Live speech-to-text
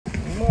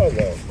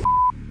well.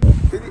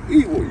 Did you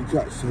eat what you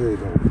catch here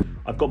though?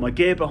 I've got my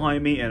gear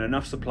behind me and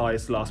enough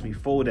supplies to last me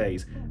 4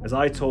 days as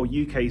I tour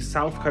UK's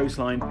south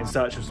coastline in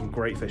search of some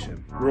great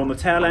fishing. We're on the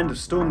tail end of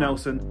Storm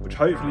Nelson, which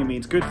hopefully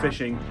means good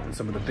fishing and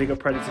some of the bigger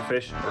predator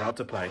fish are out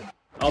to play.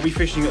 I'll be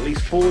fishing at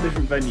least 4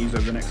 different venues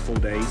over the next 4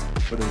 days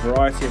with a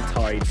variety of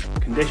tides,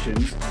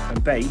 conditions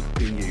and bait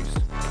being used.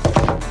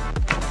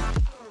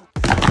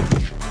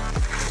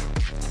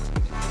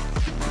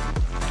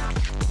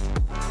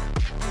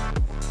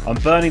 I'm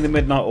burning the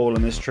midnight oil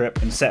on this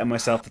trip and setting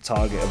myself the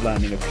target of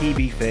landing a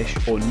PB fish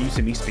or new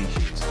to me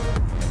species.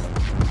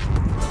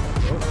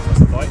 Oh,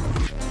 that's a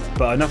bite.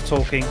 But enough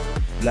talking,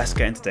 let's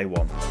get into day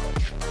one.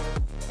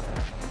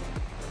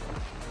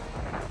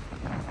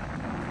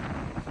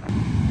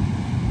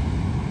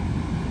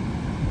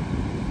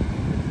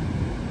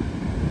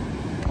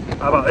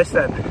 How about this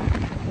then?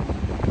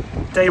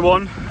 Day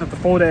one of the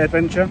 4-day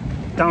adventure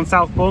down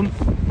Southbourne.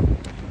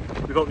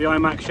 We've got the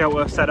IMAX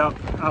shelter set up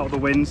out of the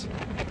winds.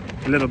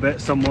 A little bit,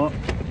 somewhat.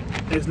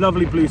 It's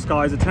lovely blue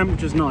skies, the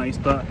temperature's nice,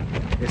 but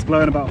it's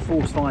blowing about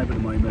force 5 at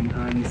the moment,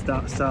 and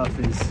that surf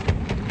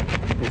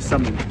is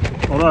something.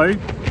 Although,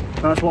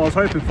 that's what I was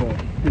hoping for,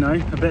 you know,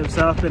 a bit of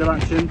surf, bit of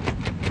action,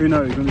 who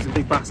knows, when there's a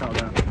big bass out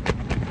there.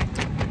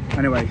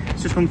 Anyway,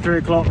 it's just gone 3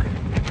 o'clock,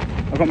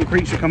 I've got my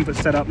creature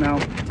comforts set up now,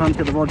 time to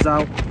get the rods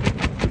out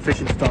and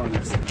fishing to start on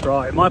this.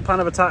 Right, my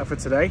plan of attack for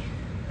today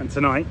and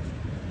tonight,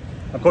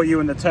 I've got you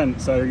in the tent,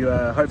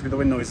 so hopefully the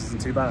wind noise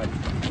isn't too bad.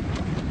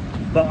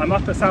 But I'm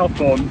up at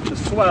Southbourne, the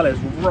swell is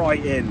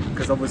right in,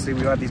 because obviously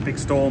we've had these big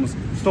storms.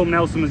 Storm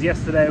Nelson was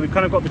yesterday, we've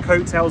kind of got the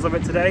coattails of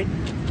it today,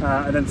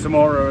 and then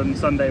tomorrow and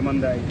Sunday,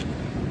 Monday,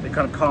 it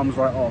kind of calms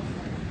right off.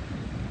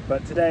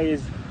 But today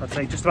is, I'd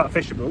say, just about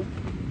fishable,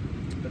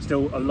 but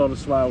still a lot of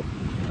swell,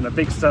 and a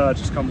big surge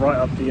has come right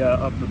up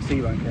the sea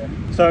bank here.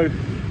 So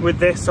with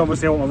this,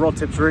 obviously I want my rod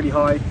tips really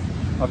high.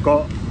 I've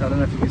got, I don't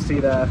know if you can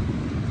see there,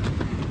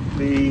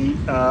 the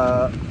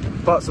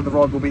butts of the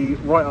rod will be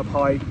right up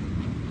high,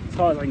 as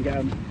high as I can get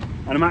them,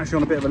 and I'm actually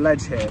on a bit of a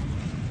ledge here,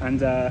 and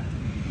to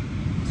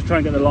try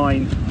and get the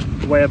line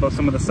way above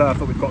some of the surf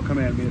that we've got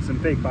coming in. There's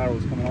some big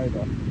barrels coming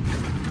over.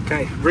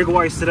 Okay, rig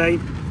wise today,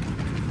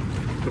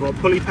 we've got a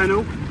pulley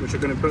pennel, which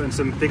I'm going to put in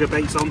some bigger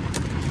baits on,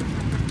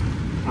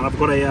 and I've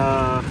got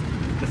a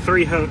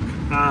 3-hook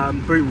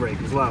boom rig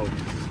as well.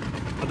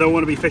 I don't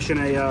want to be fishing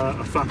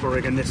a flapper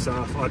rig in this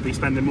surf. I'd be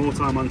spending more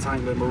time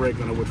untangling my rig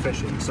than I would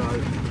fishing, so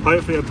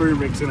hopefully a boom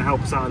rig's going to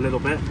help us out a little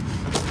bit.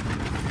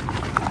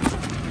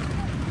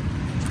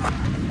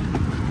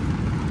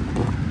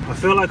 I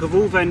feel like of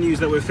all venues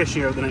that we're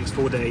fishing over the next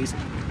 4 days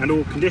and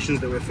all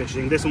conditions that we're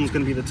fishing, this one's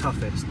going to be the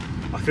toughest.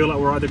 I feel like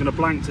we're either going to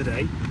blank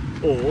today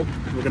or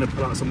we're going to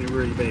pull out something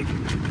really big.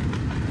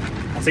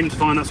 I seem to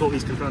find that's what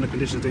these kind of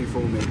conditions do for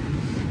me.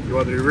 You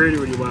either do really,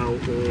 really well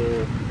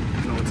or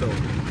not at all.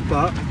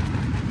 But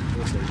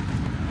we'll see.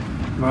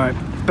 Right,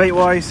 bait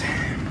wise,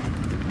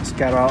 let's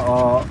get out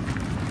our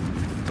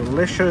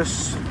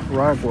delicious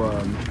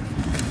ragworm.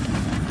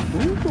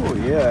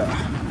 Ooh,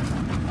 yeah.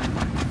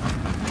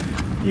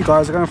 You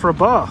guys are going for a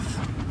bath.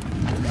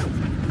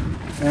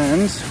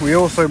 And we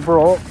also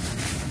brought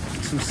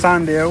some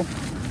sand eel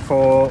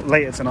for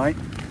later tonight.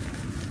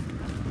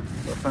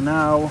 But for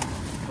now,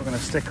 we're going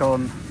to stick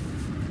on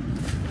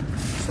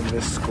some of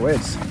this squid.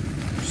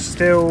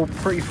 Still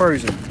pretty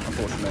frozen,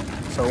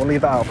 unfortunately. So we'll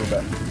leave that out for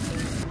a bit.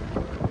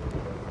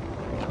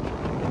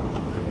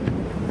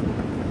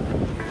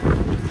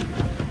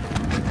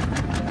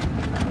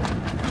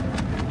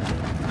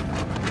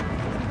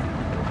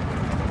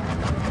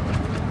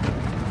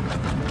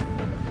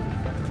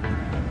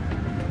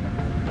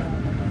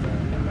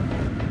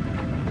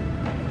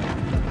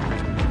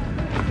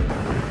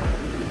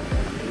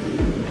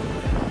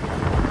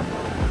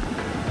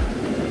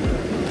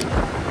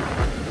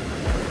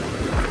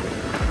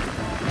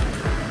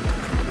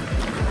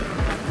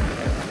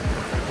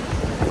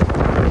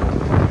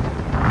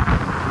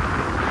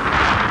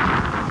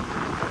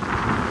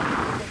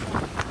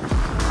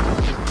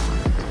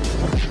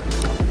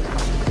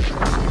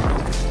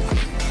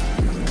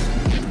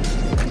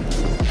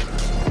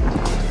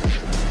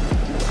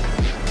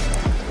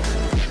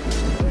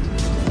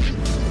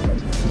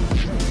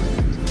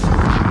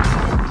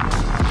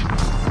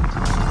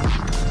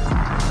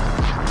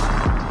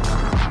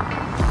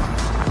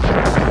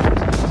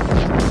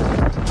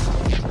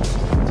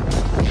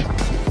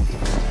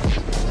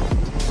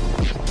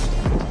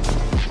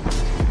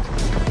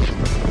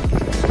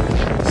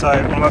 So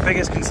one of my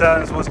biggest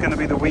concerns was going to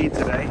be the weed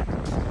today,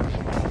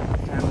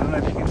 and I don't know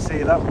if you can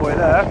see that boy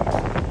there.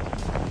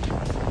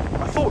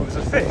 I thought it was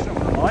a fish, not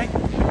gonna lie.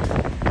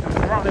 It was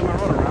rattling my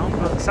rod around,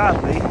 but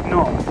sadly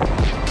not.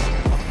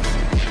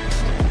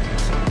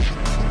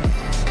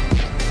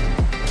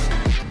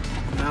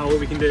 Now all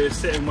we can do is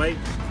sit and wait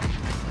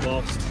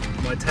whilst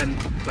my tent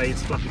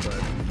plays Flappy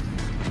Bird.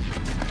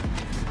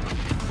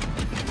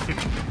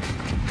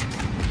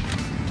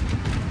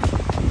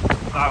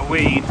 That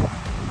weed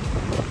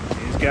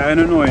is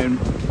getting annoying.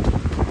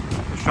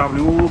 It's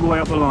travelling all the way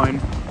up the line,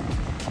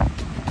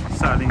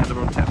 sadly at the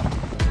rod tip.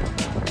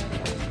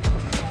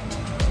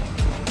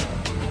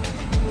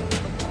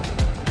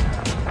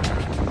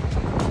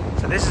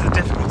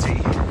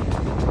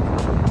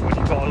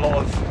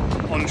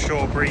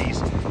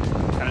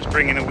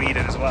 bringing a weed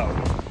in as well.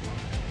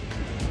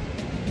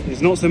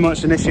 It's not so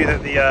much an issue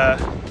that the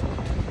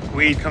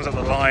weed comes up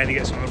the line and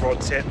gets on the rod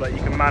tip, like you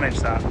can manage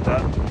that,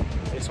 but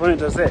it's when it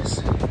does this,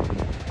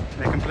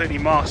 and it completely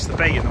masks the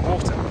bait in the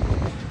water.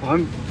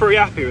 I'm pretty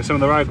happy with some of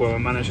the ragwell I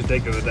managed to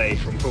dig the other day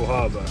from Poole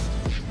Harbour.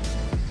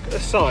 Look at the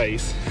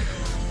size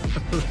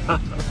of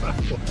that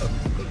ragwell.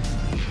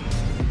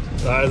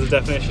 That is the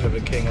definition of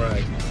a king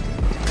rag.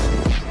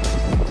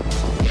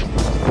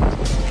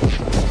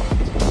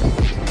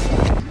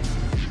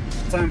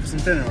 Time for some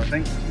dinner, I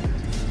think.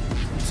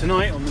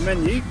 Tonight on the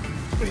menu,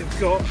 we've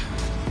got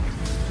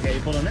spaghetti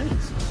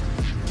bolognese.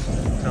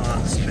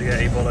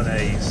 Spaghetti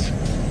bolognese.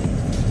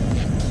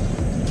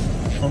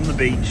 On the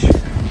beach,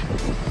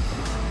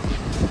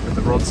 with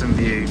the rods in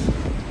view.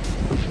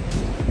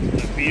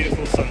 And a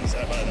beautiful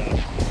sunset like that.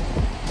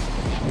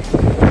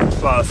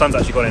 Well, the sun's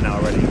actually gone in now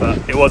already,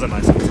 but it was a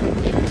nice sunset.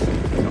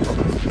 No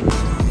problem.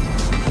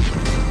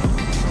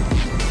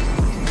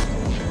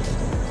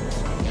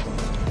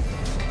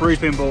 Brew's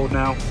been boiled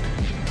now,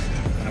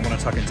 and I'm going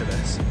to tuck into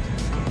this.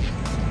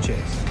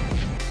 Cheers.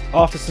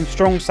 After some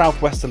strong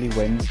southwesterly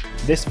winds,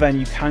 this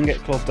venue can get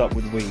clogged up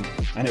with weed,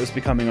 and it was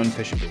becoming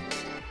unfishable.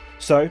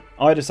 So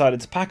I decided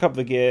to pack up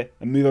the gear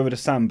and move over to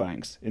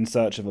sandbanks in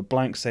search of a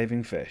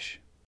blank-saving fish.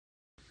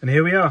 And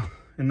here we are,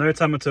 in no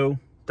time at all,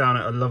 down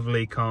at a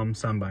lovely calm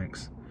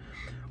sandbanks.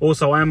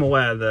 Also, I am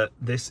aware that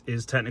this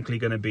is technically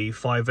going to be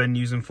 5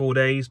 venues in 4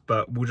 days,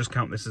 but we'll just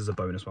count this as a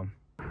bonus one.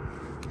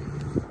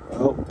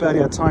 Well, barely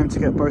had time to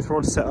get both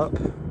rods set up.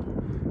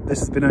 This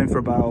has been on for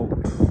about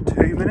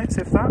 2 minutes,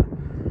 if that.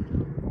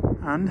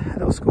 And a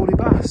little schoolie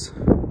bass.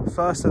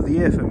 First of the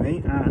year for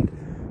me, and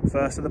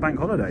first of the bank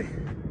holiday.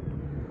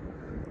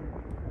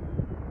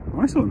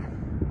 Nice one.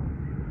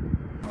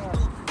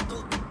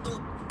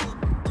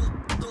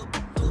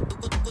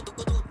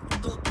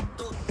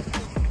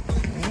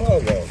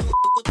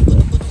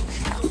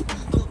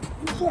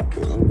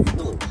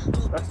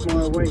 That's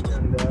my weight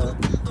and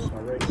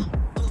my rate.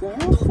 So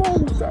how far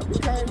would that be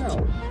going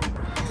out?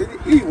 Can you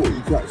eat what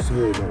you catch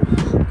here though?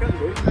 You can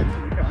do, you can.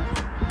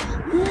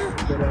 Yeah.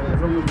 But as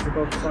long as it's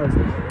above the size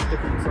limit, it's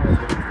different size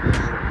limit.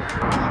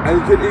 And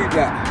you can eat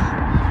that?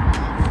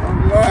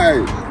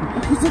 Alright.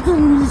 Because I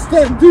don't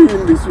understand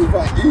doing this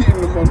without eating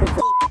the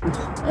motherfucker.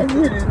 I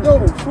really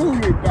don't. Throw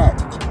it back.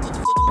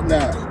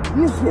 Nah,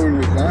 I'm not throwing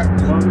it back.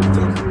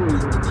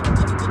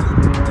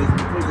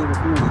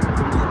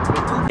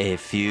 A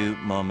few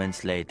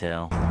moments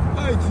later.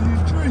 Hey, do you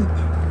drink?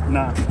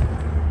 Nah.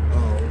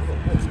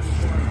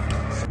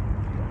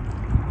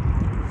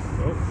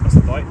 Oh, that's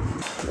the bite.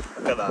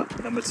 Look at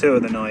that. Number 2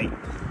 of the night.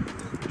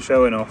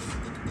 Showing off.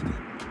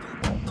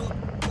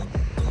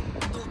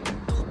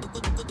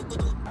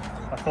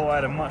 I thought I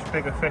had a much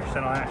bigger fish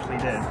than I actually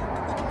did.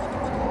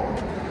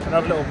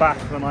 Another little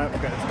bass for the night,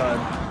 we'll get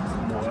started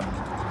some more. But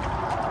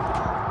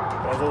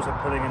I was also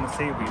pulling in the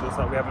seaweed, looks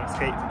like we haven't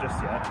escaped it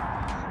just yet.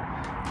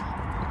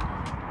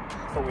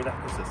 I thought we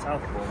left this at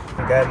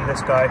Southbourne. Again,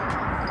 this guy,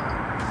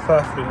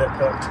 perfectly lip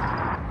hooked.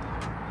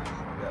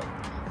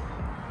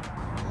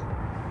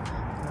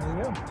 There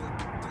we go.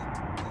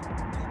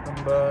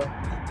 Number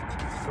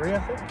 3, I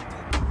think.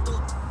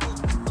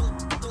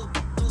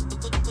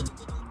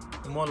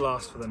 And one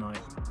last for the night.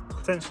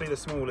 Potentially the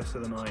smallest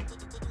of the night,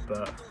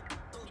 but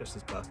just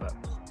as perfect.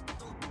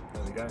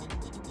 There we go.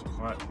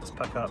 Alright, let's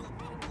pack up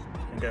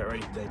and get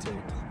ready for day 2.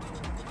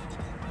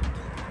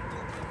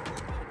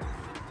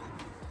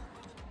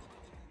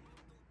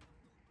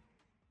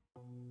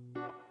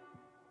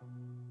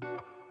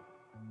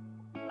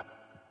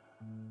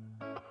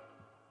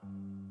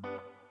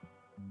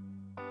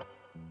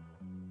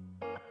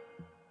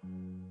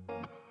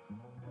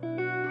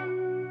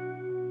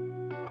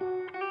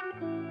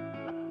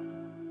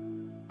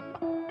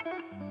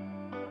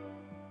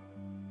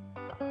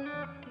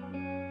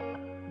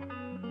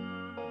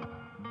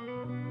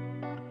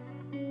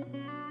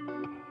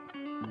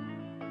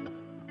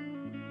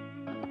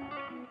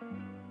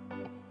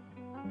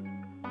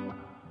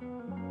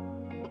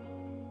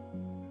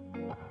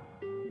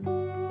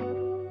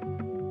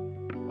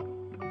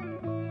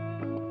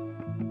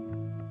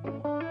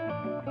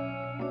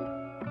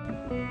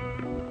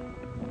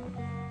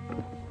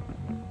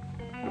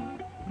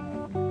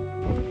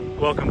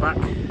 Welcome back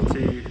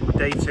to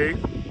day 2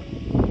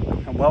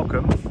 and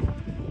welcome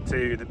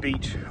to the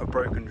beach of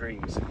broken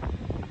dreams,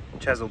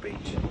 Chesil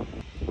Beach.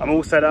 I'm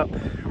all set up,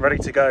 ready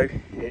to go.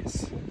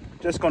 It's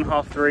just gone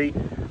 3:30,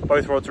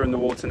 both rods are in the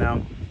water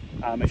now.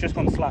 It's just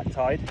gone slack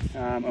tide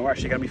and we're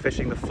actually going to be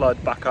fishing the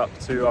flood back up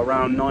to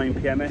around 9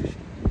 PM-ish,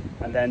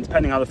 and then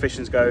depending how the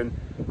fishing's going,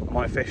 I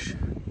might fish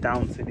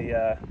down to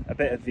the a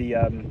bit of the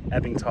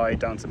ebbing tide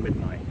down to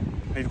midnight.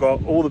 We've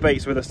got all the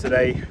baits with us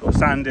today. We've got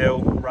sand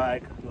eel,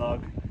 rag,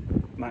 lug,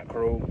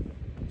 mackerel,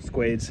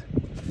 squids.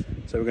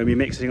 So we're going to be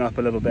mixing up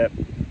a little bit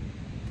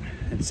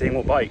and seeing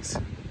what bites.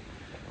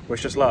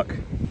 Wish us luck.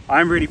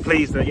 I'm really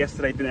pleased that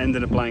yesterday didn't end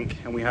in a blank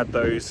and we had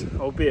those,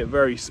 albeit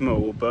very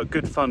small, but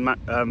good fun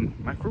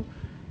mackerel,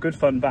 good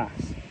fun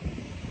bass.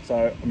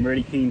 So I'm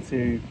really keen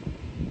to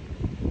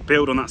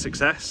build on that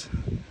success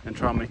and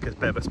try and make a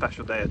bit of a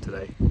special day of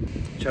today.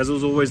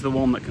 Chesil's always the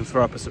one that can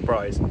throw up a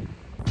surprise.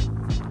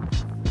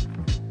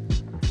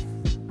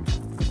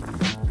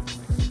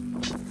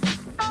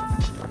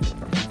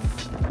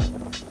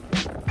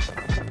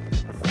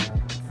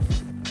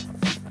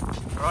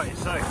 Right,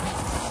 so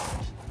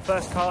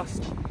first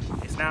cast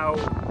is now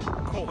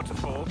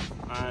 3:45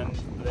 and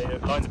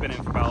the lines have been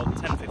in for about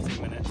 10-15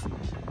 minutes.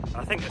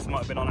 I think this might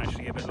have been on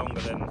actually a bit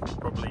longer than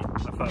probably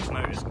I first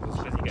noticed because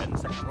I was busy getting the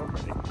second rod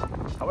ready.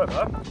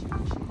 However,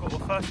 we've got our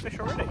first fish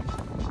already.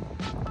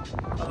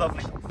 A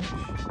lovely fish.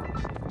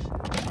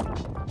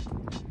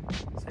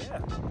 So yeah,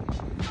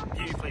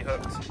 beautifully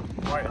hooked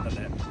right in the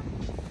lip,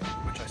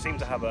 which I seem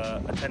to have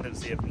a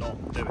tendency of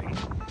not doing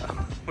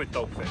with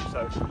dogfish,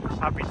 so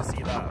happy to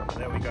see that. But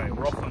there we go,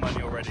 we're off the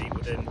money already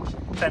within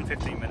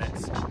 10-15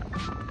 minutes,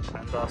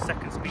 and our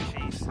second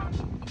species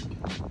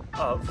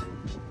of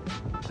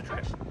the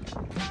trip.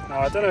 Now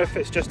I don't know if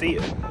it's just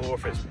eaten or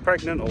if it's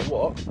pregnant or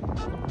what,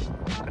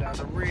 but it has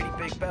a really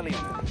big belly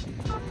on it.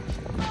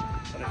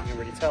 I don't know if you can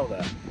really tell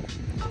there.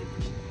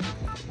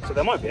 So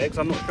there might be eggs,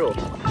 I'm not sure.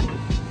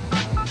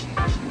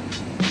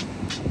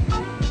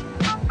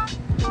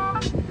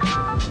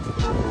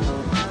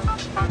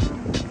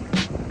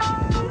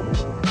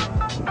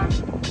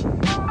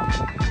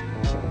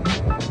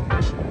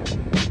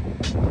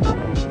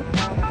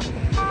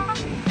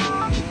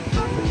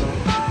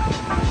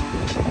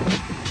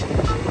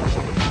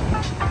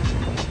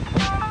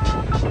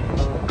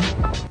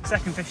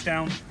 Second fish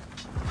down,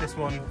 this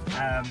one,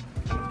 another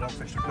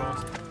dogfish of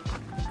course.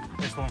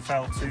 This one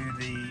fell to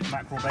the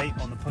mackerel bait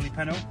on the pulley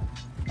pennel.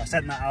 I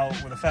sent that out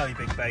with a fairly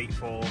big bait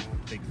for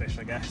big fish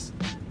I guess,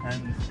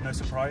 and no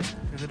surprise,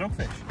 it was a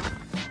dogfish.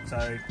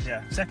 So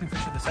yeah, second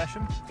fish of the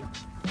session.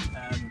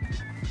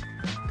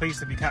 Pleased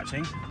to be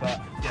catching,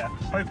 but yeah,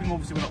 hoping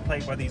obviously we're not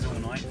plagued by these all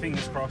night.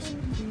 Fingers crossed,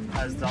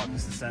 as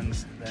darkness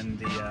descends, then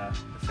the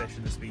fish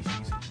and the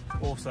species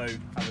also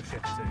have a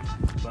shift too.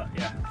 But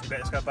yeah,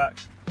 let's go back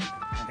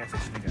and go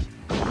fishing again.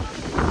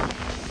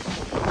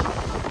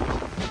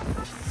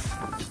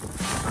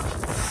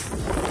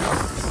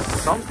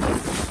 Something.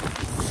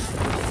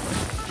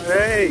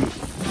 Hey!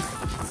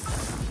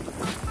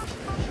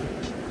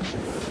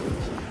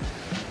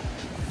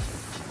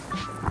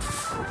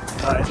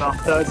 That is our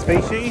third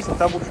species, a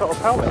double trottle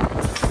pellet.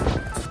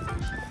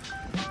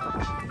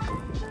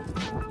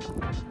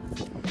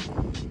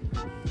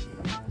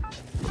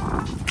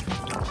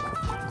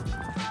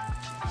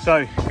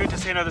 So, good to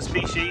see another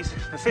species.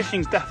 The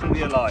fishing's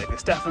definitely alive,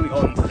 it's definitely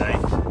on today.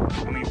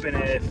 And we've been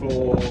here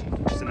for,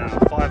 what's it now,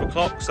 5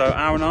 o'clock, so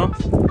hour and a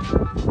half.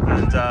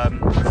 And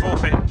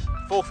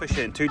four fish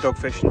in, 2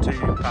 dogfish and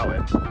 2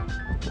 pellet.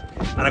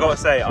 And I gotta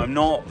say, I'm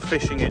not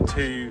fishing it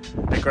too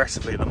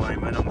aggressively at the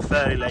moment. I'm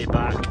fairly laid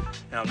back,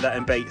 and I'm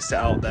letting bait sit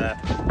out there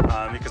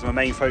because my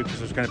main focus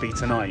was going to be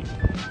tonight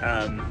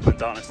when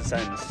darkness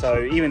descends.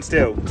 So even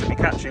still, to be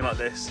catching like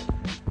this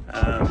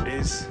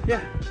is,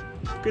 yeah,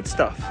 good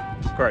stuff.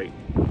 Great.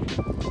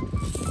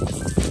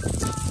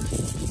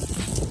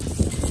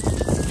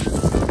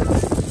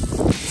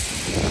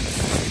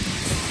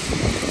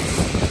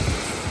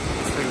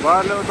 Three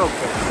wild little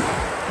dogfish.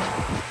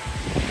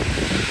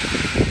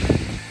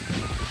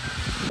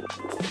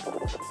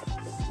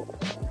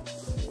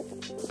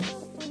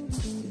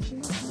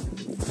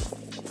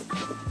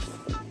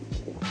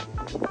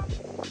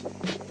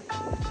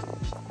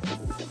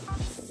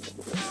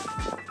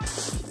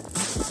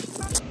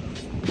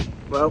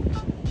 Well,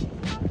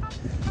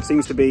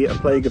 seems to be a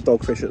plague of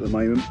dogfish at the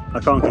moment. I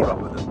can't keep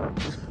up with them.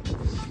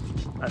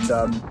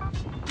 And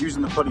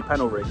using the pulley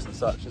pennel rigs and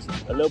such is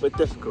a little bit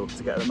difficult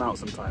to get them out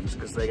sometimes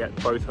because they get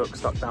both hooks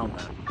stuck down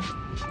there.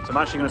 So I'm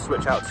actually going to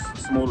switch out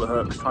to smaller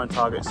hooks, try and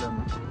target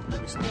some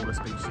maybe smaller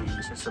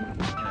species, just some, you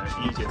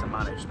know, easier to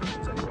manage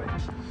species anyway,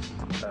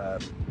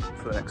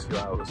 for the next few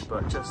hours.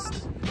 But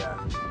just, yeah,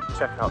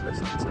 check out this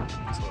hunter,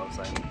 that's what I'm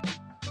saying.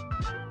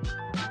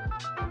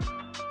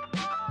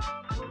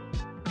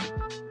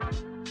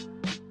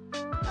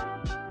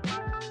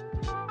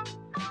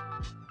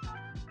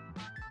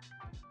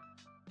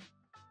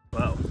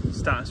 Well,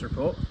 status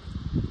report.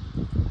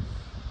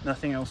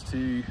 Nothing else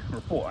to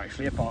report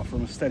actually, apart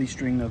from a steady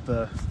string of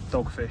the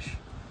dogfish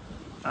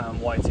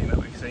and whiting that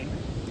we've seen.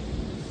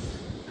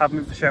 Have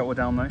moved the shelter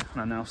down though,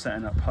 and I'm now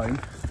setting up home,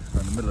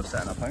 or in the middle of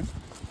setting up home,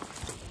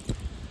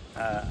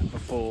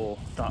 before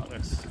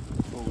darkness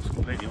falls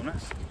completely on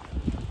us.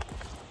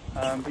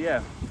 But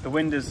yeah, the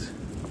wind has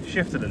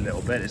shifted a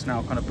little bit. It's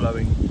now kind of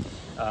blowing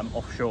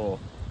offshore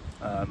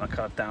and kind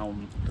of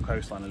down the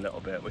coastline a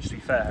little bit, which to be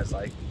fair has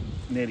like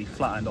nearly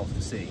flattened off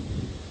the sea.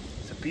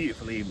 It's a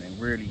beautiful evening,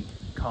 really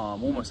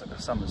calm, almost like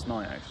a summer's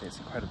night actually. It's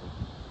incredible.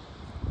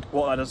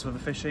 What that does for the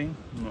fishing,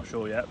 I'm not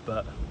sure yet,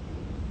 but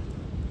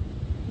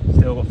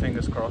still got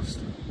fingers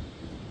crossed.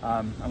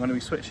 I'm going to be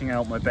switching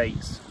out my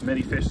baits.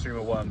 Many fish through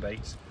my worm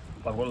baits.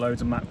 I've got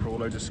loads of mackerel,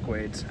 loads of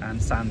squid and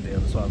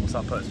sandeel as well. I'll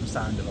start putting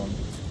some sandeel on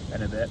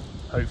in a bit.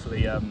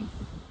 Hopefully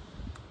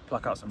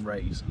pluck out some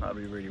rays. That'd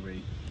be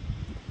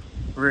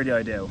really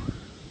ideal.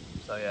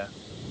 So yeah,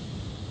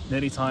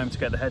 nearly time to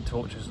get the head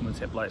torches and the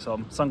tip lights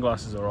on.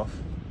 Sunglasses are off.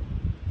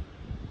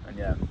 And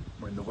yeah,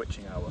 we're in the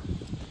witching hour.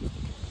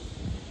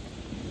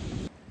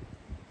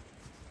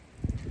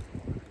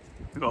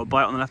 We've got a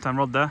bite on the left-hand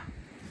rod there.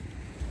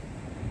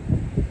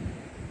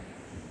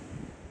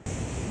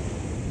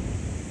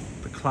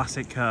 The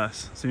classic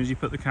curse. As soon as you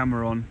put the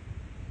camera on,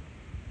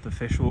 the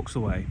fish walks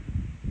away.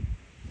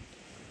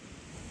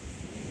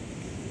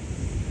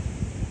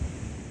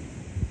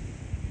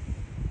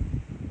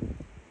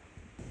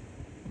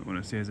 What I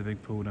want to see is a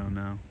big pull down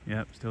now.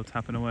 Yep, still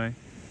tapping away.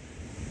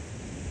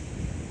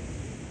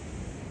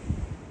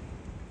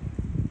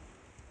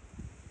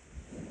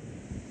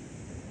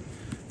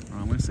 Right,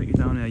 I'm going to set you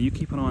down here. You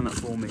keep an eye on that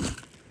for me,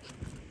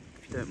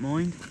 if you don't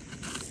mind.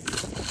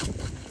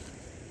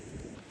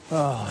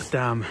 Oh,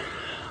 damn.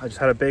 I just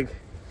had a big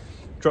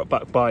drop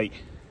back bite.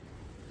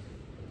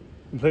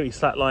 Completely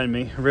slacklined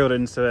me, reeled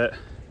into it.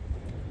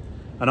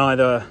 And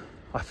either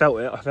I felt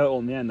it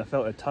on the end, I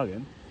felt it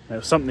tugging. It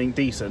was something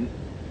decent.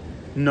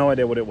 No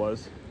idea what it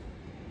was.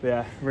 But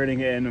yeah, reeling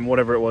it in and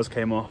whatever it was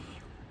came off.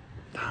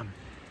 Damn.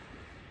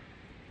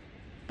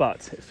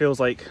 But it feels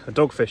like a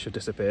dogfish had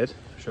disappeared,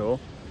 for sure.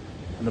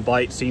 And the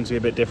bite seems to be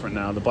a bit different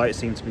now. The bite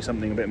seems to be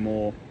something a bit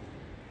more,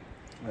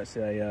 let's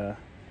say,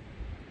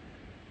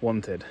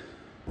 wanted.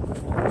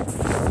 Wow.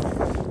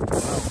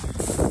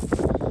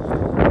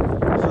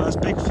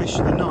 First big fish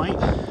of the night,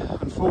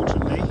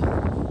 unfortunately.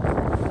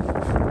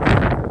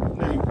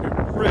 Nearly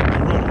ripped my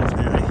rod off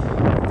nearly.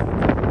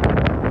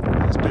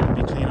 This bit will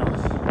be clean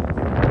off.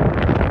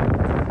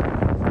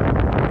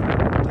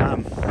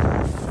 Damn.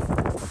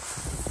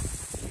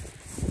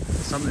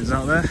 Something's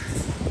out there.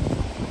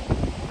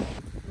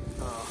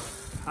 Oh,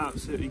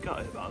 absolutely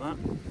gutted about that.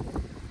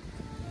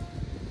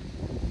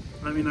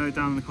 Let me know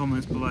down in the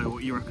comments below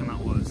what you reckon that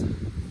was,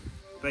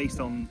 based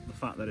on the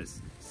fact that it's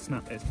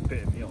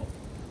bitten me off,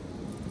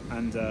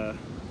 and the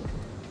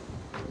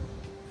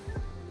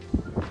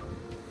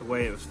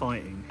way it was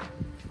fighting.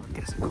 I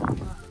guess it caught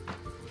that.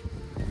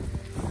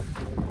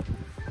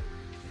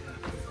 Yeah,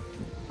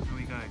 there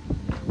we go.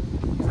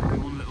 Exactly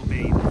one little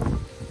bead.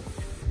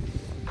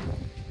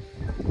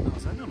 I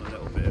was only on a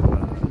little bit of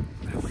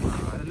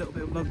a little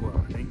bit of lugworm,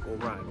 I think, or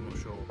rag. I'm not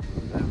sure.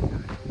 There we go.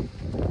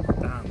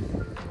 Damn.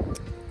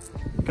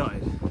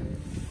 Gutted.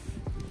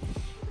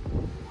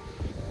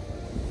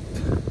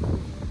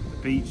 The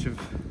beach of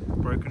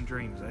broken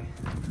dreams, eh?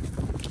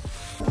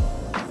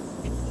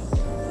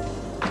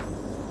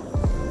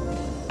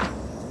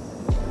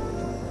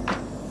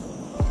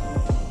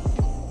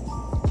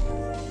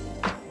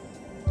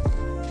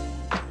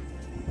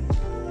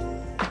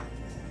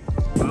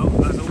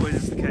 Well, as always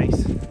is the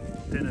case,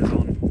 dinner's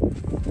on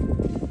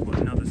with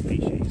another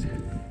species.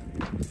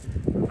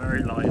 A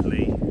very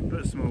lively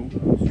but small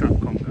strap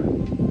conger.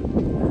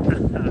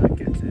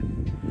 Get it.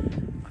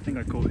 I think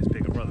I caught his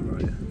bigger brother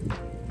right here.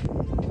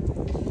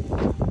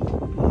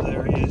 Oh,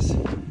 there he is,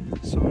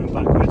 swimming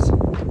backwards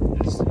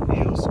as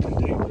eels can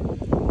do.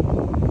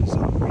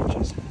 Some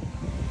creatures.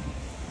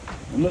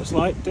 It looks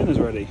like dinner's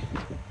ready.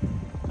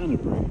 And a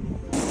brew.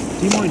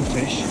 Do you mind,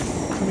 fish?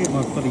 Let me get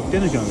my bloody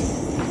dinner going.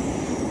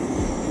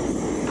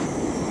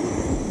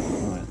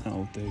 Right,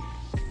 that'll do.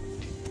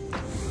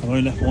 I've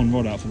only left one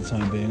rod out for the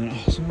time being, and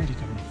it's already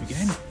going off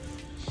again.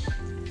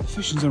 The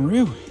fishing's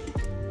unreal.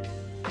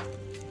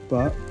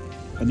 But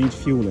I need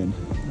fuel in,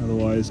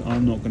 otherwise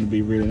I'm not going to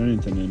be reeling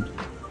anything in.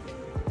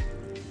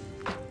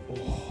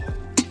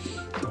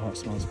 Oh, it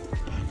smells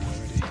bang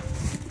already.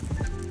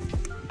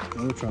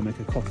 I will try and make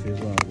a coffee as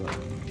well, but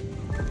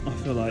I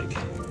feel like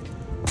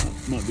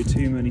that might be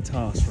too many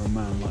tasks for a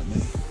man like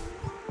me.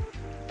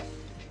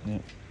 Yeah,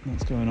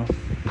 that's going off.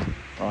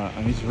 Right,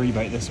 I need to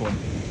rebait this one.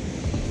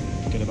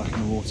 Get it back in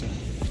the water.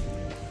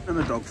 And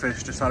the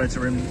dogfish decided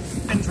to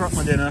interrupt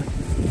my dinner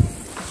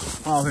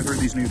halfway through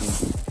these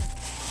noodles.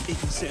 He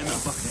can sit in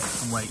that bucket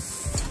and wait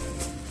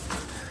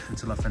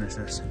until I finish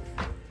this.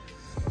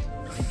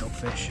 Bloody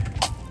dogfish.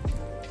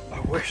 I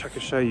wish I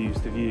could show you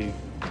the view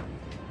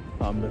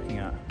that I'm looking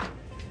at.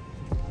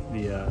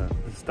 The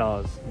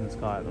stars in the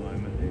sky at the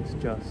moment. It's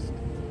just,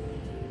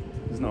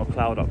 there's not a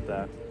cloud up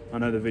there. I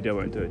know the video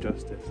won't do it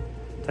justice.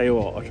 Tell you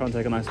what, I'll try and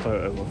take a nice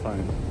photo with my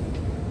phone.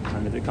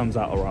 And if it comes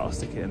out alright, I'll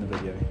stick it in the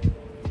video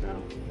now.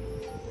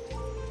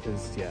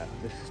 Because yeah,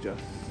 this is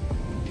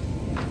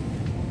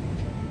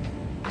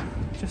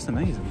just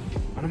amazing.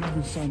 And I'm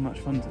having so much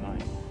fun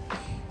tonight.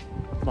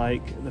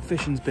 Like, the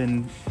fishing's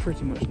been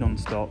pretty much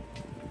non-stop.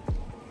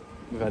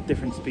 We've had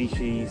different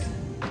species.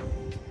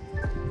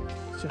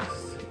 It's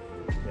just,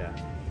 yeah.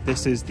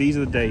 These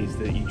are the days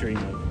that you dream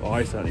of, or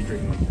I certainly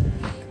dream of.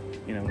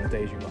 You know, when the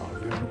days you go, oh,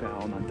 we're gonna go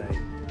out on that day.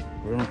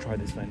 We're gonna try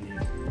this venue.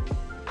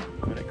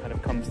 When it kind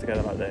of comes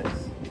together like this,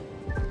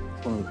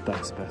 it's one of the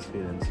best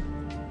feelings.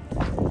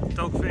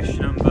 Dogfish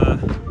number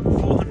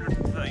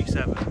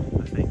 437,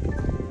 I think.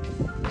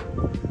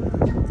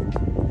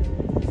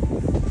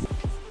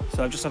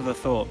 So I've just had the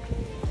thought,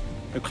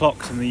 the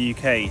clocks in the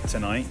UK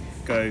tonight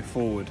go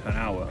forward an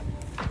hour,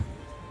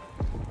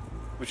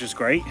 which is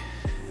great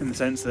in the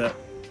sense that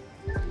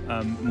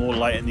more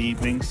light in the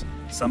evenings,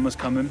 summer's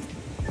coming,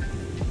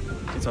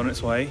 it's on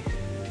its way,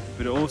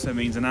 but it also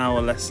means an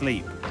hour less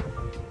sleep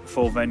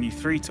for venue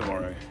 3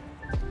 tomorrow.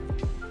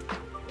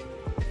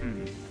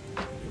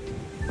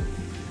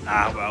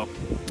 Ah well,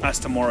 that's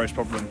tomorrow's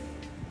problem.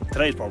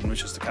 Today's problem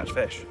is just to catch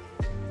fish,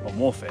 or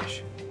more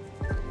fish,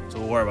 so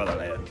we'll worry about that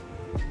later.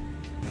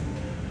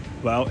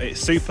 Well,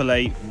 it's super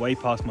late, way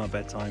past my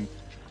bedtime,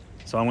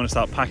 so I'm going to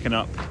start packing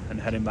up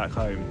and heading back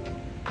home.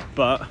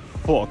 But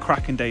what a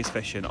cracking day's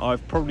fishing.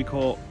 I've probably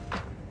caught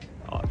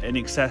in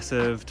excess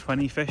of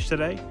 20 fish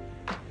today.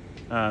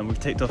 We've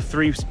ticked off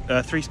three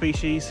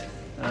species,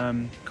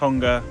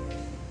 conger,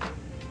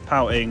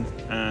 pouting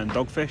and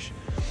dogfish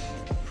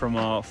from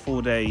our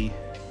 4-day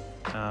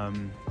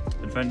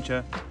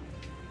adventure.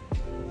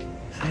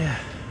 So yeah,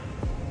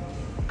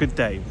 good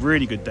day,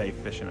 really good day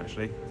for fishing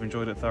actually. I've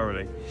enjoyed it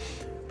thoroughly.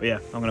 But yeah,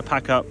 I'm going to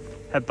pack up,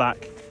 head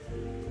back,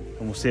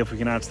 and we'll see if we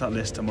can add to that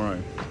list tomorrow.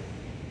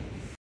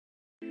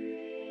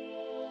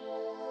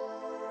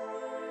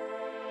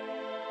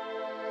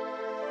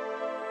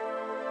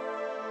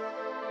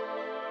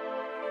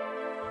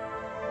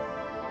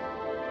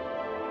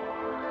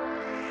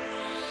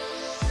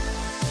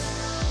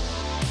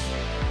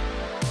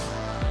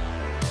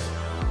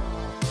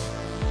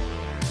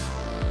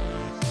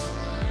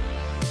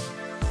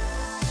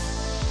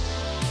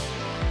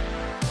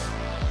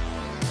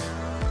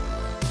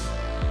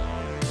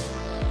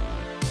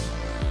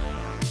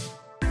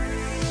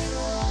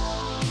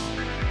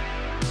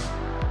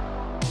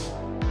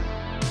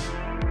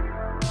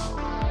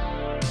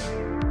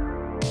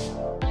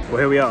 Well,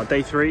 here we are,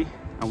 day 3,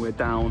 and we're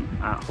down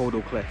at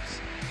Hordle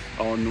Cliffs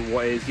on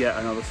what is yet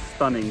another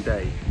stunning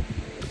day.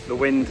 The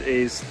wind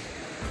is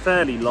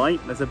fairly light.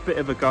 There's a bit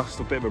of a gust,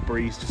 a bit of a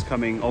breeze just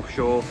coming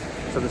offshore,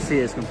 so the sea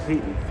is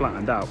completely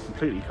flattened out,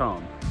 completely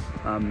calm.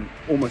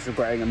 Almost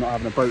regretting I'm not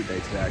having a boat day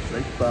today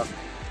actually, but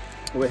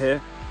we're here.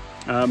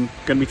 Going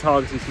to be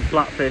targeting some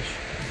flatfish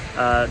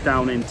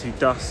down into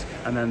dusk,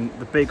 and then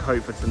the big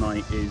hope for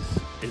tonight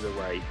is a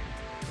ray.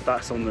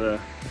 That's on the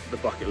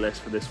bucket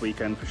list for this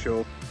weekend for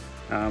sure.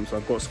 So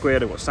I've got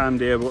squid, I've got sand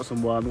deer, we've got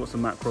some worm, we've got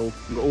some mackerel,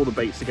 we've got all the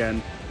baits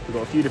again. We've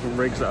got a few different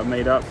rigs that I've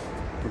made up.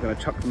 We're going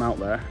to chuck them out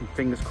there, and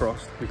fingers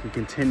crossed we can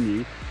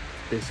continue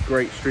this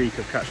great streak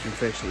of catching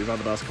fish that we've had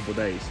the last couple of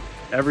days.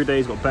 Every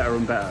day's got better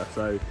and better,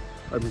 so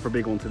hoping for a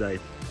big one today.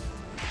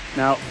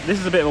 Now, this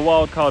is a bit of a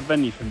wild card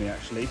venue for me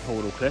actually,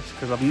 Hordle Cliffs,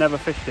 because I've never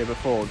fished here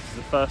before. This is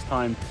the first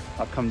time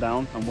I've come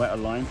down and wet a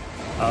line.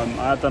 I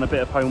have done a bit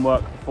of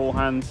homework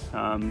beforehand,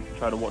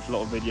 tried to watch a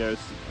lot of videos,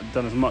 I've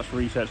done as much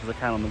research as I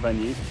can on the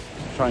venue,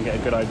 to try and get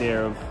a good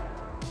idea of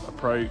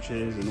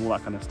approaches and all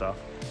that kind of stuff.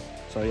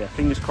 So yeah,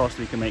 fingers crossed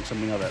we can make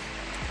something of it.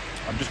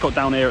 I've just got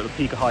down here at the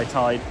peak of high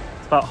tide.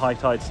 It's about high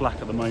tide slack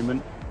at the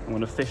moment. I'm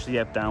going to fish the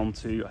ebb down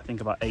to I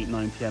think about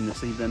 8-9 PM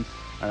this evening,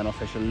 and then I'll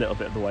fish a little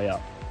bit of the way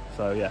up.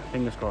 So yeah,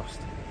 fingers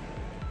crossed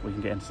we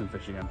can get into some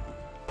fish again.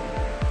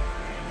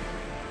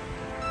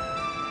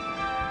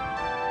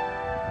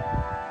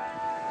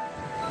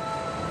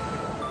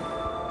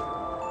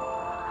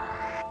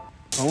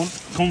 I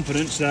want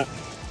confidence that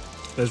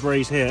there's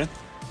rays here.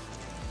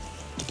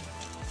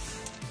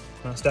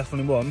 That's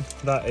definitely one.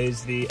 That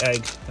is the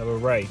egg of a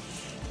ray,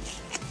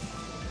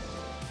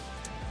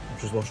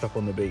 which is washed up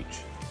on the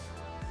beach.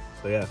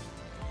 So yeah,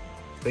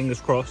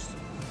 fingers crossed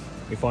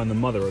we find the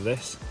mother of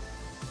this.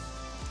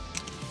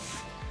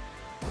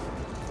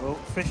 Well,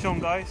 fish on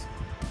guys.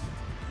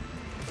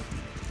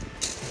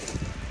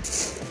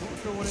 Not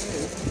sure what it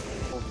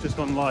is. Oh, just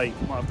gone light,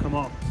 might have come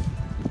off.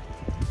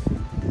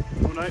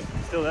 Oh no,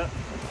 still there.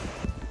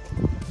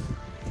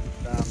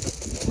 Damn,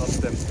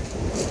 lost him.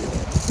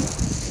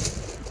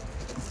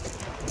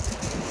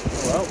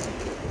 Oh well,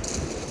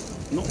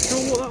 not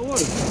sure what that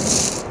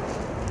was.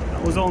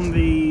 That was on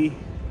the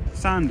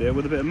sand here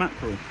with a bit of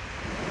mackerel.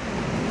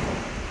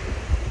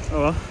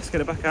 Oh well, let's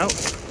get it back out.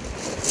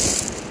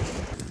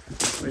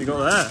 What you got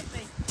there?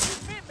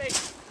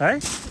 Hey?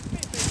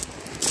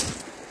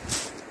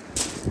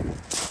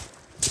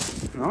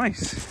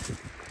 Nice.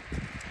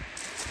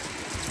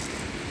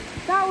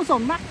 That was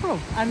on mackerel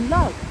and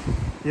lug.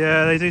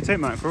 Yeah, they do take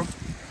mackerel.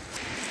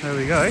 There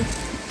we go.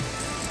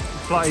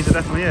 Flatties are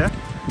definitely here.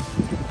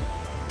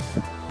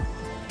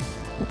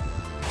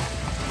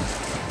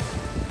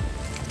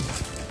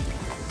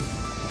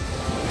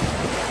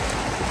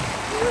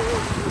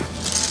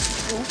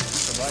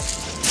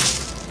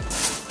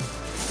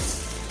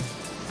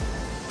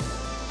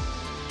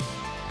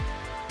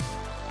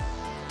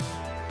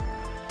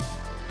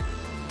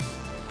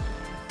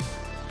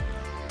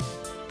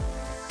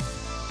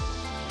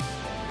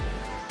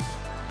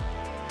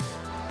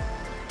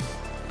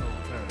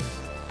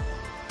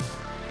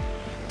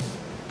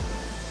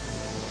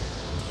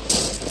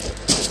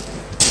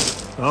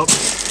 Well,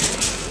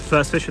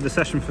 first fish of the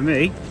session for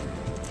me.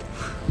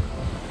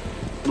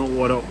 Not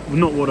what I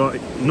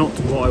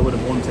would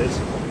have wanted.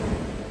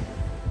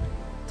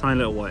 Tiny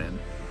little white in.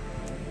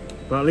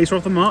 But at least we're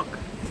off the mark.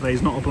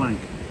 Today's not a blank.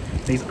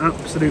 He's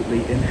absolutely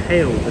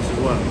inhaled this as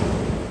well.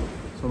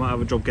 So I might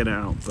have a job getting it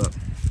out, but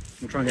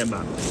we'll try and get him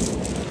back.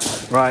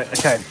 Right,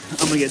 okay,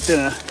 I'm gonna get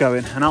dinner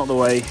going and out of the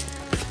way.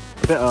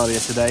 bit earlier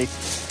today,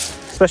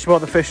 especially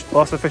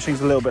whilst the fishing's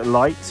a little bit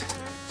light.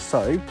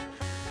 So,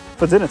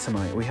 for dinner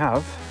tonight we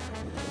have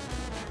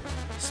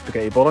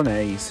spaghetti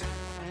bolognese.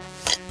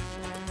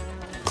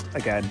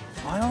 Again,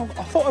 I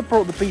thought I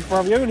brought the beef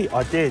ravioli.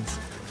 I did.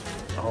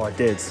 Oh, I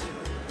did.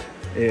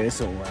 Yeah, this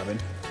is what we're having.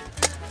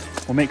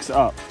 We'll mix it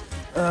up.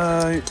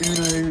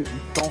 Uno,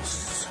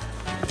 dos.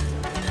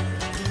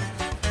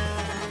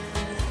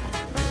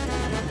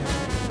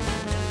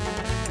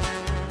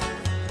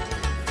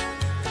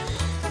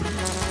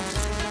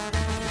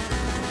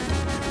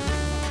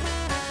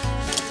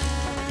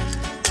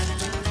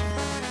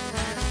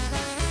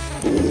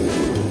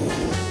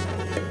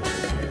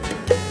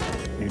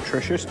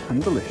 Nutritious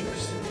and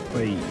delicious.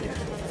 Whee.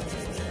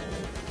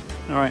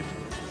 All right.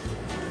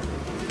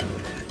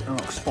 That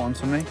looks spot on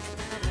to me.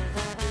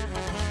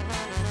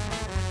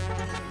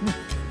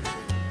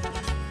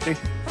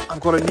 I've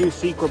got a new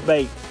secret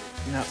bait.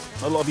 Now,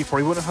 a lot of you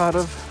probably wouldn't have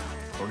heard of,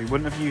 probably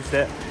wouldn't have used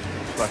it,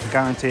 but I can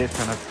guarantee it's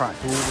going to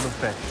attract all the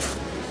fish.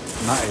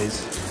 And that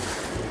is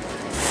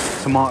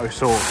tomato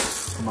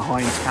sauce from a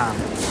Heinz can.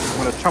 I'm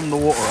going to chum the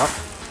water up,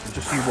 and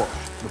just you watch,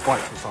 the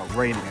bites will start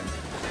raining in.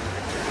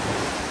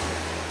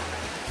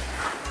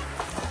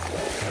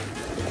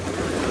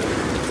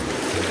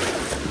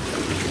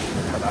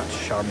 Look at that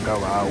chum go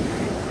out.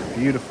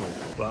 Beautiful.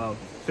 Wow.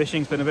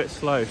 Fishing's been a bit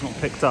slow, it's not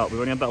picked up. We've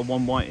only had that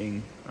one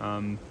whiting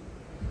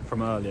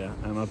from earlier,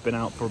 and I've been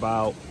out for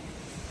about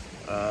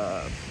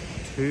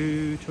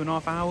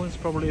 2.5 hours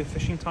probably of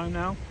fishing time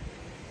now.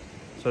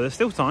 So there's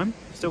still time,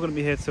 still going to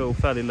be here till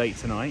fairly late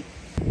tonight.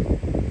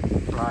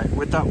 Right,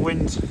 with that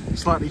wind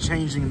slightly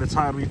changing the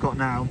tide we've got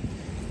now,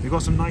 we've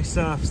got some nice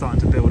surf starting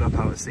to build up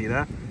out at sea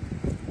there.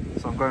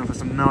 So I'm going for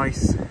some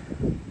nice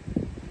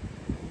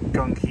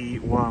gunky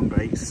worm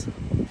baits,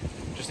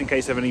 just in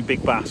case there are any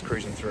big bass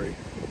cruising through.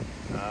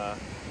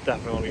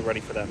 Definitely want to be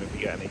ready for them if we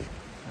get any.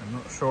 I'm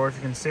not sure if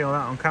you can see all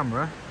that on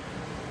camera.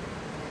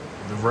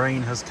 The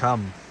rain has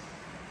come.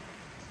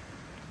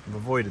 I've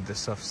avoided this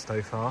stuff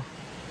so far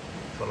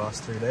for the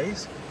last 3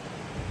 days.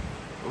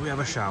 But we have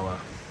a shower.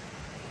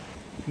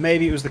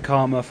 Maybe it was the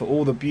karma for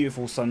all the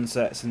beautiful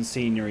sunsets and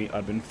scenery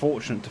I've been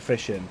fortunate to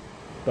fish in.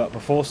 But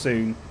before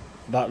soon,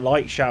 that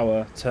light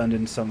shower turned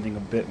into something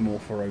a bit more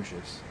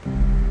ferocious.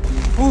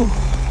 Whew.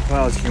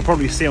 Well, as you can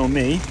probably see on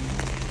me,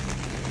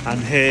 and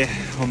here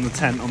on the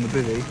tent on the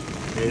bivvy,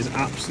 it is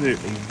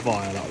absolutely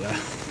vile out there,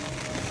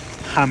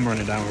 hammering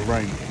it down with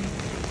rain.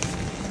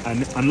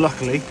 And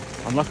unluckily,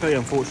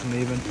 unfortunately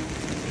even,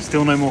 there's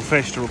still no more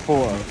fish to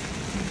report of,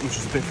 which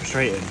is a bit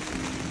frustrating.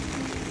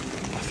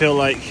 I feel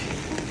like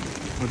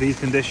with these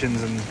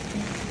conditions and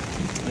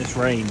this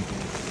rain,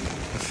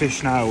 the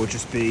fish now would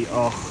just be,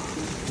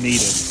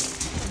 needed.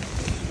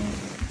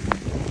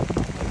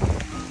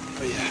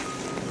 But yeah,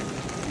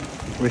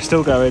 we're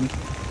still going.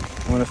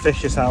 I'm going to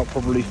fish this out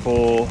probably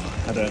for,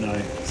 I don't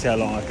know, see how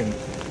long I can.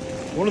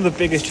 One of the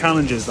biggest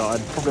challenges that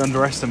I'd probably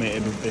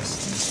underestimated with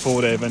this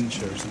 4-day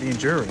adventure is the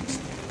endurance.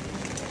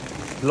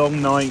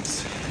 Long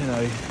nights, you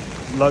know,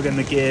 lugging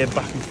the gear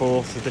back and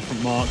forth to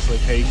different marks,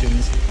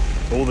 locations,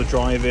 all the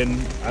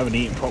driving. I haven't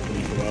eaten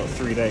properly for about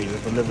 3 days.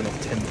 I've been living off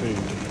tin food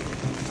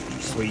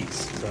and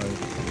sweets, so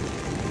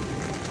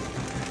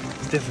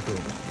it's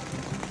difficult.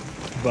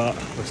 But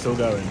we're still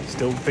going,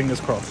 still fingers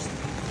crossed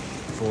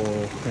for,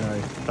 you know,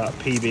 that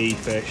PB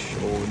fish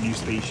or new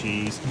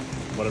species,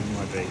 whatever it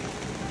might be.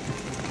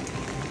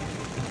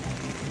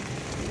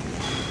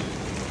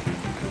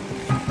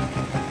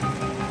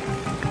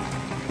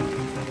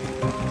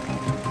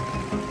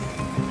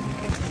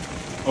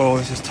 Oh,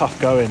 this is tough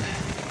going.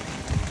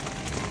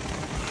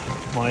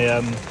 My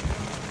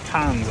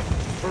hands are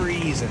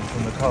freezing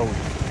from the cold.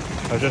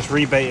 I've just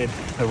rebaited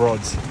the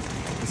rods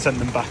and sent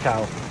them back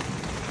out.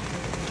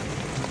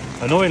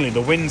 Annoyingly,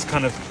 the wind's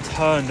kind of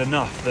turned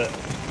enough that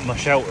my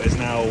shelter is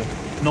now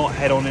not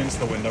head on into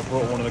the wind. I've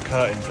brought one of the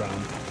curtains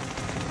round,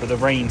 but the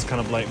rain's kind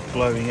of like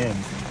blowing in.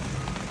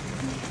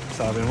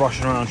 So I've been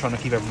rushing around trying to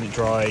keep everything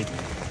dry.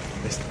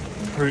 It's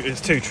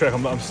too tricky.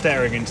 I'm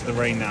staring into the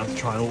rain now to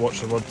try and watch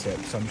the rod tip,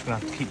 so I'm just gonna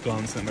have to keep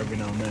glancing at them every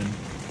now and then.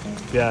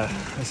 Yeah,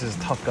 this is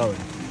tough going.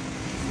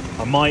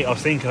 I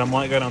was thinking I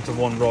might go down to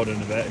one rod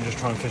in a bit and just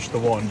try and fish the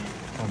one,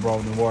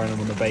 rather than worrying them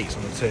on the baits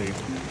on the two.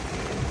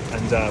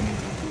 And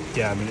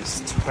yeah, I mean,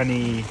 it's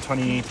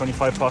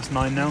 25 past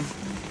 9 now.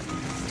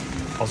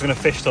 I was going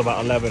to fish till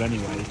about 11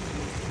 anyway,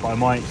 but I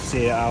might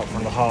see it out for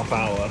another half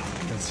hour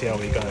and see how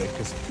we go,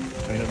 because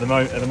I mean, at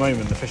the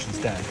moment the fishing's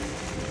dead,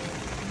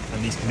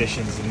 and these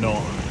conditions are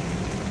not,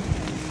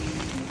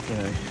 you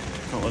know,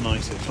 not the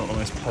nicest, it's not the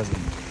most pleasant.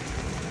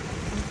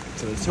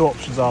 So the two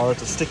options are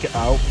to stick it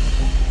out,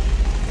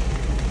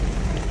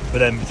 but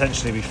then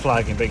potentially be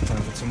flagging big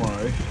time for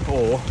tomorrow,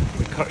 or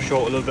we cut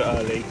short a little bit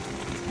early,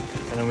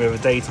 and then we have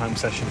a daytime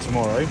session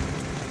tomorrow.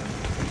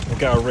 We'll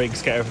get our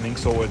rigs, get everything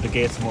sorted, the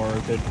gear tomorrow,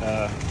 good,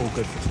 all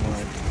good for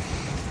tomorrow,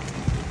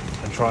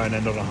 and try and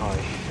end on a high.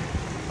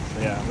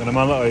 So yeah, I'm going to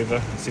mull it over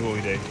and see what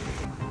we do.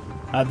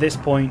 At this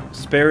point,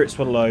 spirits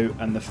were low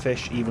and the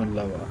fish even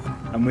lower,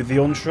 and with the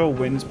onshore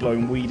winds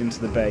blowing weed into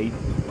the bay,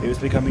 it was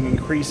becoming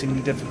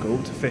increasingly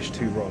difficult to fish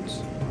 2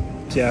 rods.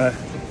 So yeah,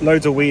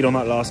 loads of weed on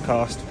that last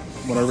cast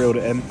when I reeled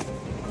it in,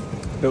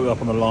 built it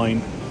up on the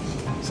line.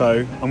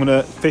 So I'm going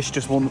to fish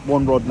just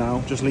one rod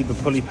now, just leave the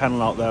pulley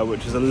pennel out there,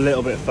 which is a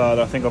little bit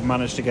further. I think I've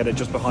managed to get it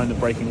just behind the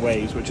breaking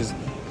waves, which is,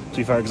 to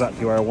be fair,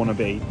 exactly where I want to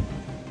be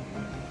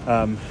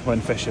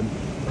when fishing.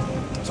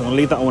 So I'm going to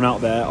leave that one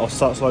out there. I'll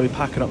start slowly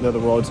packing up the other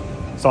rods,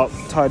 start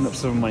tidying up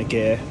some of my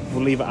gear.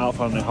 We'll leave it out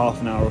for, I don't know, half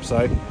an hour or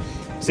so.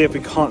 See if we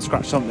can't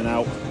scratch something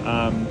out.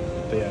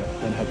 But yeah,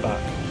 then head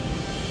back.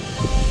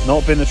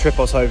 Not been the trip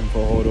I was hoping for,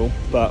 Hordle,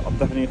 but I'm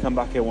definitely going to come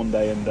back here one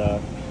day and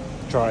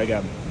try it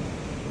again.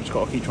 Just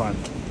got to keep trying.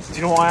 Do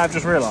you know what I have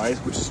just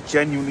realised, which has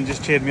genuinely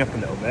just cheered me up a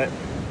little bit?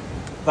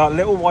 That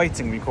little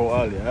whiting we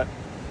caught earlier,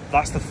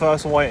 that's the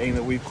first whiting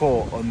that we've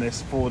caught on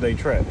this 4-day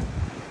trip,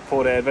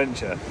 4-day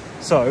adventure.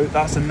 So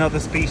that's another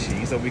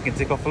species that we can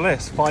tick off the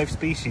list. 5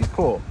 species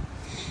caught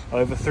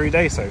over 3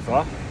 days so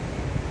far.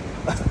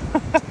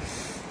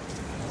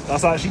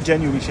 That's actually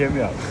genuinely cheered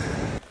me up.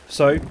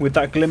 So with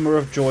that glimmer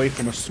of joy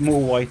from a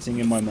small whiting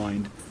in my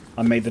mind,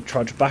 I made the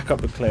trudge back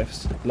up the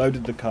cliffs,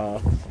 loaded the car,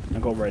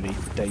 and got ready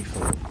for day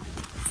 4.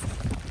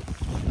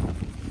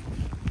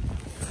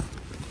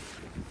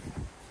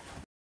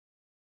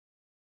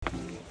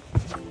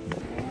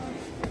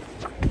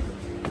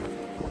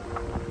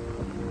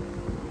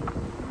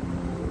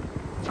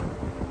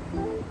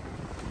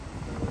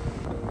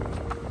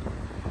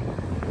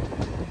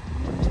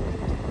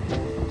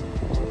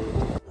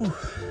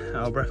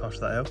 Out of breath after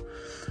that hill.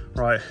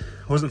 Right,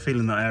 wasn't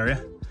feeling that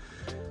area.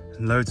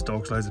 And loads of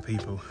dogs, loads of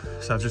people.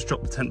 So I've just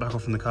dropped the tent back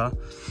off in the car.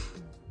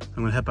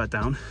 I'm gonna head back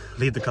down,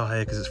 leave the car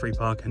here because it's free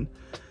parking,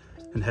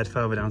 and head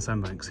further down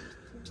Sandbanks,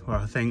 where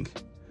I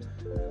think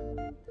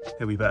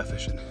it'll be better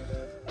fishing.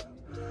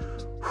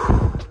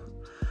 Whew.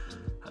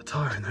 That's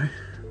tiring though,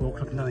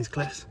 walking up and down these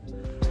cliffs.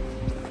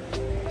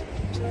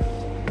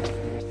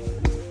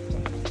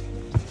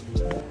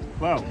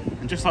 Well,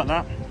 and just like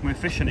that, we're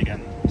fishing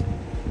again.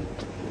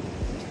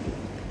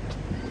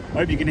 I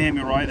hope you can hear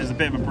me right, there's a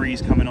bit of a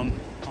breeze coming on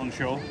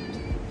shore.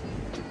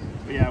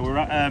 But yeah, we're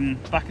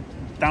at, back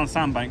down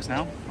Sandbanks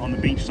now, on the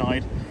beach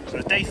side. So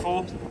it's day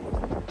 4.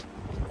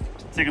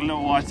 It's taken a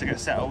little while to get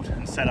settled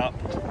and set up.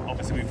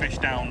 Obviously we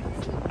fished down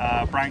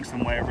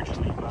Branksome way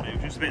originally, but it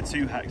was just a bit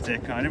too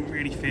hectic. I didn't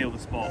really feel the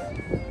spot,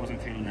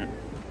 wasn't feeling it.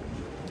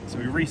 So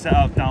we reset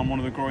up down one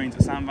of the groins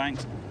at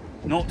Sandbanks.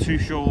 Not too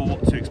sure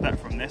what to expect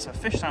from this. I've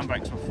fished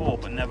Sandbanks before,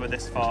 but never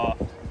this far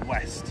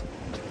west.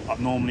 I've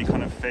normally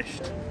kind of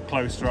fished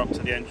closer up to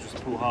the entrance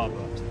of Poole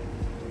Harbour,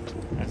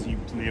 as you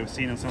may have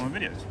seen in some of the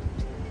videos.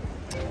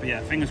 But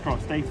yeah, fingers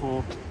crossed, day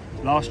 4,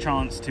 last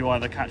chance to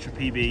either catch a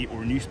PB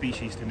or a new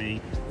species to me,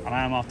 and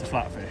I am after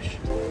flatfish.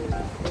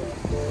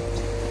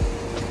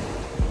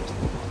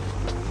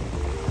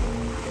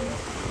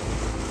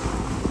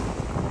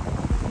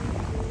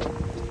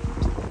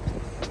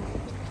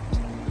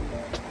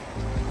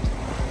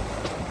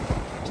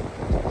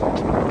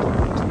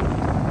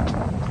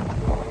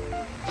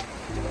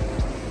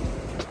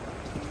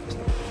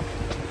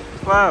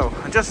 Wow,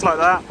 and just like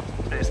that,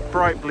 it's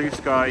bright blue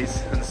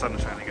skies and the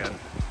sunshine again.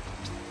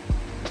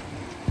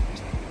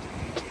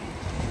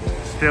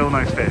 Still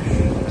no fish,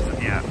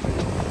 yeah.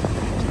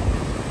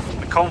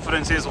 The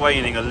confidence is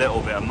waning a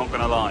little bit, I'm not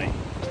gonna lie.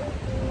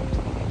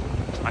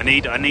 I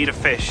need a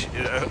fish.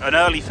 An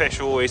early fish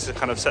always to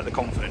kind of set the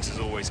confidence is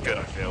always good,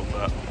 I feel,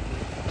 but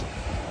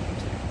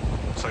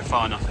so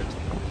far nothing.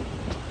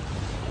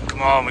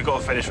 Come on, we've got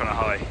to finish on a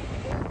high.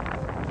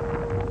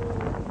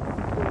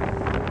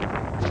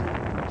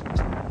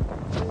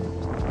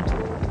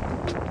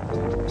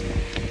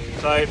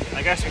 So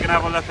I guess we can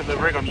have a look at the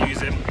rig I'm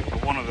using, or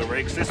one of the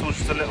rigs. This one's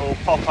just a little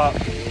pop-up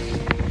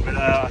with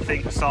I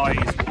think a size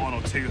 1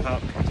 or 2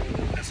 hook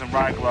and some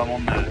ragworm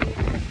on there,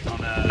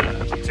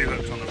 on 2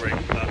 hooks on the rig,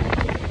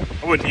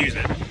 but I wouldn't use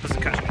it, it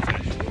doesn't catch any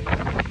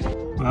fish.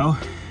 Well,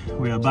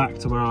 we are back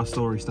to where our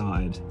story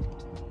started.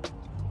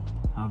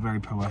 How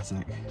very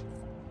poetic.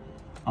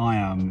 I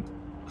am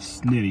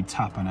nearly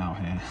tapping out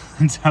here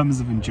in terms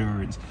of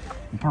endurance.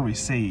 You can probably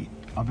see,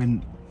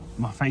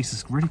 my face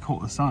has really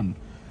caught the sun.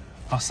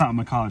 I sat in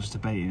my car just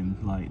debating,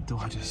 like, do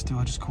I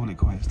just call it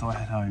quits? Do I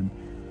head home?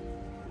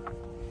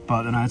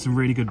 But then I had some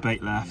really good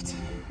bait left.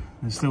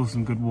 There's still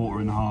some good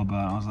water in the harbour.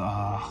 I was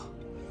like,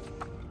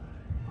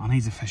 I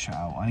need to fish it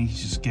out. I need to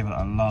just give it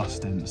a last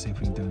stint and see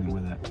if we can do anything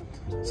with it.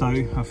 So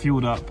I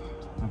fueled up.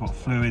 I've got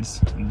fluids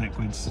and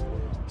liquids,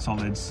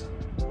 solids,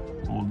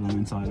 all of them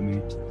inside of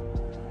me.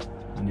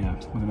 And yeah,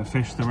 we're gonna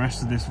fish the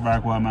rest of this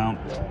ragworm out,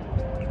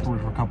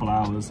 probably for a couple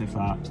of hours, if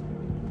that.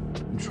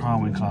 And try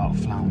and winkle out a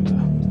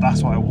flounder.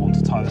 That's what I want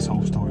to tie this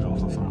whole story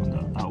off, a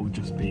flounder. That would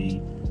just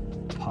be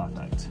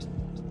perfect.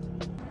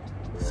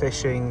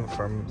 Fishing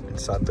from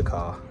inside the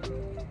car.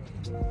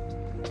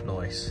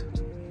 Nice.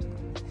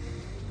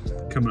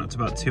 Coming up to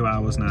about 2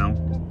 hours now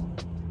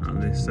at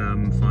this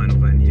final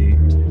venue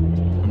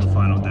on the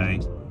final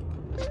day.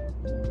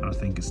 And I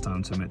think it's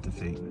time to admit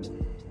defeat.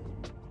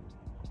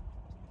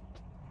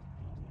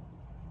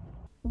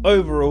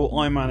 Overall,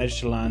 I managed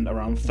to land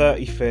around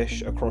 30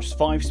 fish across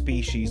 5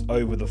 species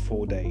over the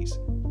 4 days.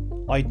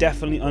 I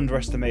definitely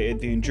underestimated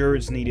the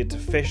endurance needed to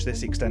fish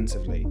this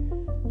extensively,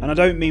 and I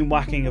don't mean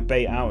whacking a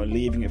bait out and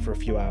leaving it for a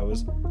few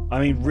hours, I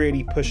mean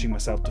really pushing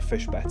myself to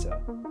fish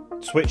better.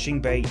 Switching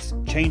baits,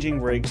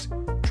 changing rigs,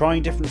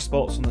 trying different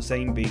spots on the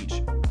same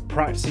beach,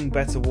 practicing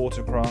better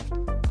watercraft,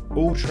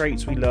 all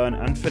traits we learn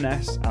and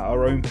finesse at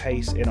our own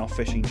pace in our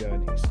fishing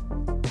journeys.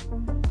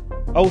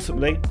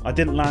 Ultimately, I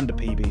didn't land a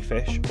PB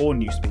fish or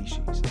new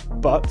species,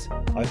 but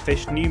I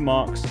fished new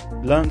marks,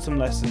 learned some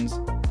lessons,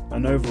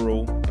 and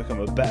overall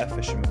become a better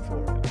fisherman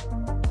for it.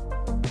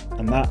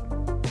 And that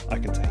I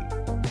can take.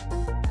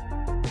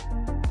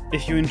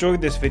 If you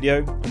enjoyed this video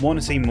and want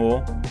to see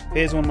more,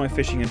 here's one of my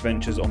fishing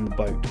adventures on the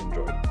boat to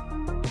enjoy.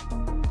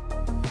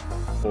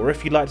 Or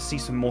if you'd like to see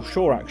some more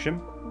shore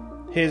action,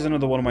 here's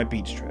another one of my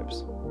beach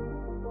trips.